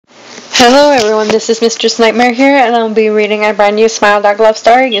Hello everyone, this is Mistress Nightmare here, and I'll be reading a brand new Smile Dog love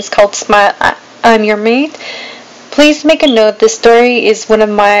story. It's called Smile, I'm Your Mate. Please make a note, this story is one of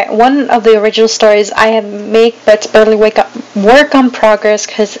the original stories I have made, but it's barely work on progress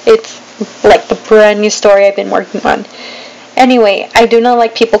because it's like the brand new story I've been working on. Anyway, I do not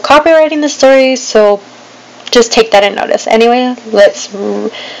like people copyrighting the story, so just take that in notice. Anyway, let's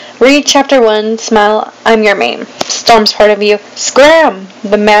read chapter 1, Smile, I'm Your Mate. Storm's part of you. Scram!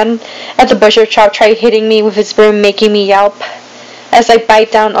 The man at the butcher shop tried hitting me with his broom, making me yelp as I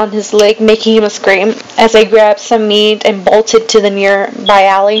bite down on his leg, making him scream as I grabbed some meat and bolted to the nearby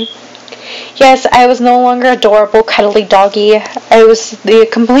alley. Yes, I was no longer adorable, cuddly doggy. I was the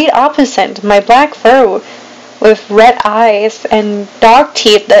complete opposite. My black fur with red eyes and dog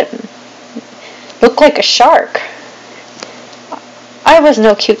teeth that looked like a shark. I was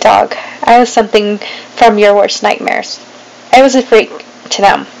no cute dog. I was something from your worst nightmares. I was a freak to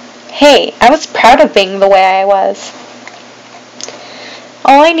them. Hey, I was proud of being the way I was.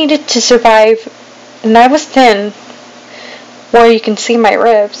 All I needed to survive, and I was thin, where you can see my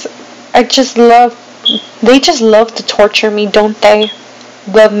ribs. They just love to torture me, don't they?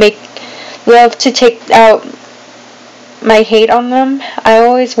 Love to take out my hate on them. I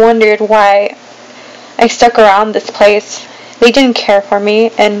always wondered why I stuck around this place. They didn't care for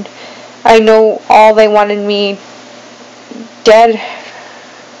me, and I know all they wanted me dead.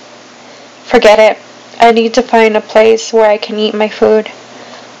 Forget it. I need to find a place where I can eat my food.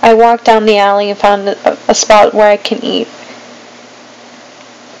 I walked down the alley and found a spot where I can eat.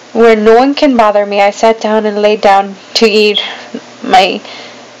 Where no one can bother me, I sat down and laid down to eat my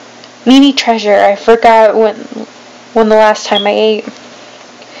meaty treasure. I forgot when the last time I ate.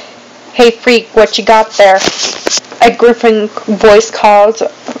 Hey freak, what you got there? A griffin voice called.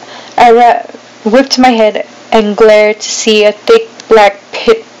 I whipped my head and glared to see a thick black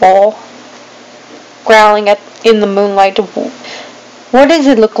pit bull growling in the moonlight. What does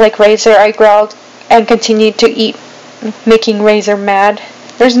it look like, Razor? I growled and continued to eat, making Razor mad.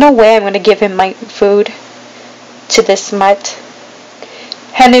 There's no way I'm going to give him my food to this mutt.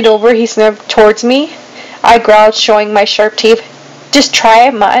 Hand it over, he sniffed towards me. I growled, showing my sharp teeth. Just try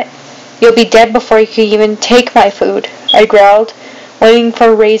it, mutt. You'll be dead before you can even take my food, I growled, waiting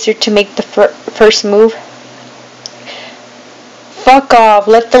for Razor to make the first move. Fuck off,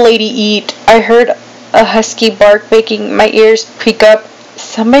 let the lady eat. I heard a husky bark, making my ears prick up.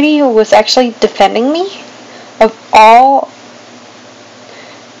 Somebody who was actually defending me? Of all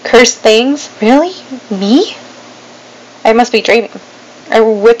cursed things? Really? Me? I must be dreaming. I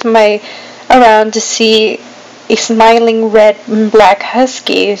whipped around to see a smiling red and black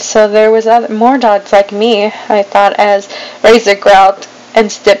husky, so there was more dogs like me, I thought as Razor growled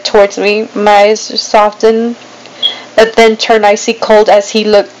and stepped towards me. My eyes softened, but then turned icy cold as he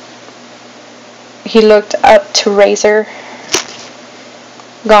looked up to Razor.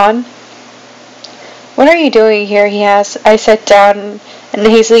 Gone? What are you doing here? He asked. I sat down and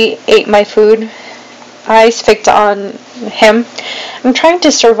hastily ate my food. Eyes fixed on him. I'm trying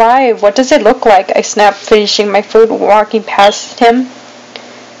to survive. What does it look like? I snapped, finishing my food, walking past him.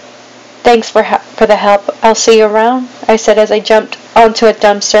 Thanks for the help. I'll see you around, I said as I jumped onto a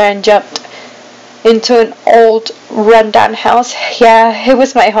dumpster and jumped into an old, run-down house. Yeah, it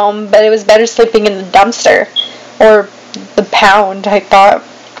was my home, but it was better sleeping in the dumpster. Or the pound, I thought.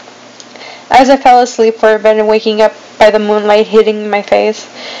 As I fell asleep for a bit and waking up by the moonlight hitting my face,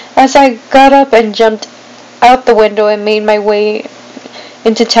 as I got up and jumped out the window and made my way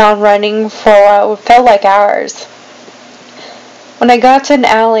into town running for what felt like hours. When I got to an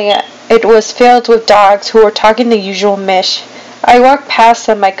alley, it was filled with dogs who were talking the usual mish. I walked past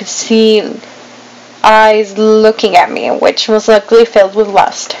them. I could see eyes looking at me, which was luckily filled with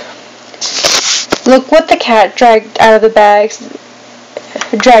lust. Look what the cat dragged out of the bags.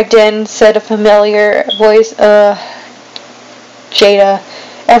 Dragged in, said a familiar voice. Jada.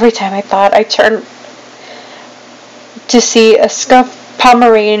 Every time I thought, I turned to see a scuffed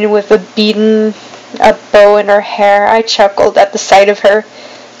Pomeranian with a beaten up bow in her hair. I chuckled at the sight of her.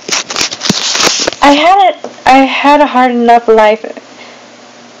 I had a hard enough life.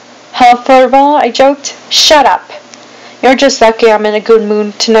 Huh, Furball? I joked. Shut up. You're just lucky I'm in a good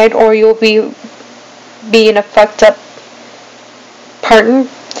mood tonight, or you'll be in a fucked up pardon,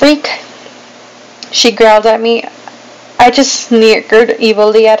 freak? She growled at me. I just snickered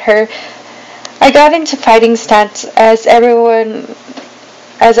evilly at her. I got into fighting stance as everyone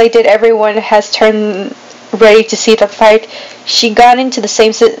has turned ready to see the fight. She got into the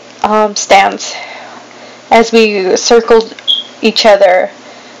same stance as we circled each other,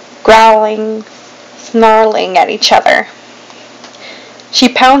 growling, snarling at each other. She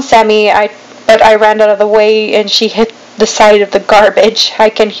pounced at me, but I ran out of the way and she hit the side of the garbage. I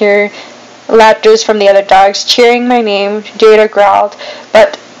can hear laughters from the other dogs cheering my name. Jada growled,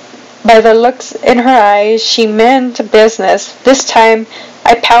 but by the looks in her eyes, she meant business. This time,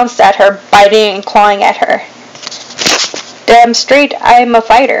 I pounced at her, biting and clawing at her. Damn straight, I'm a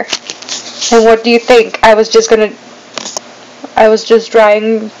fighter. And what do you think? I was just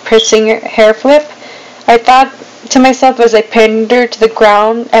drying, pressing hair flip. I thought to myself as I pinned her to the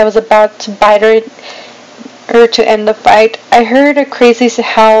ground. I was about to bite her to end the fight. I heard a crazy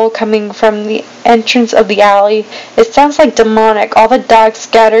howl coming from the entrance of the alley. It sounds like demonic. All the dogs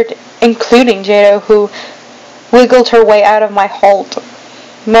scattered, including Jada, who wiggled her way out of my hold.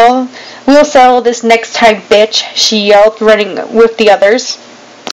 "Well, we'll settle this next time, bitch," she yelled, running with the others.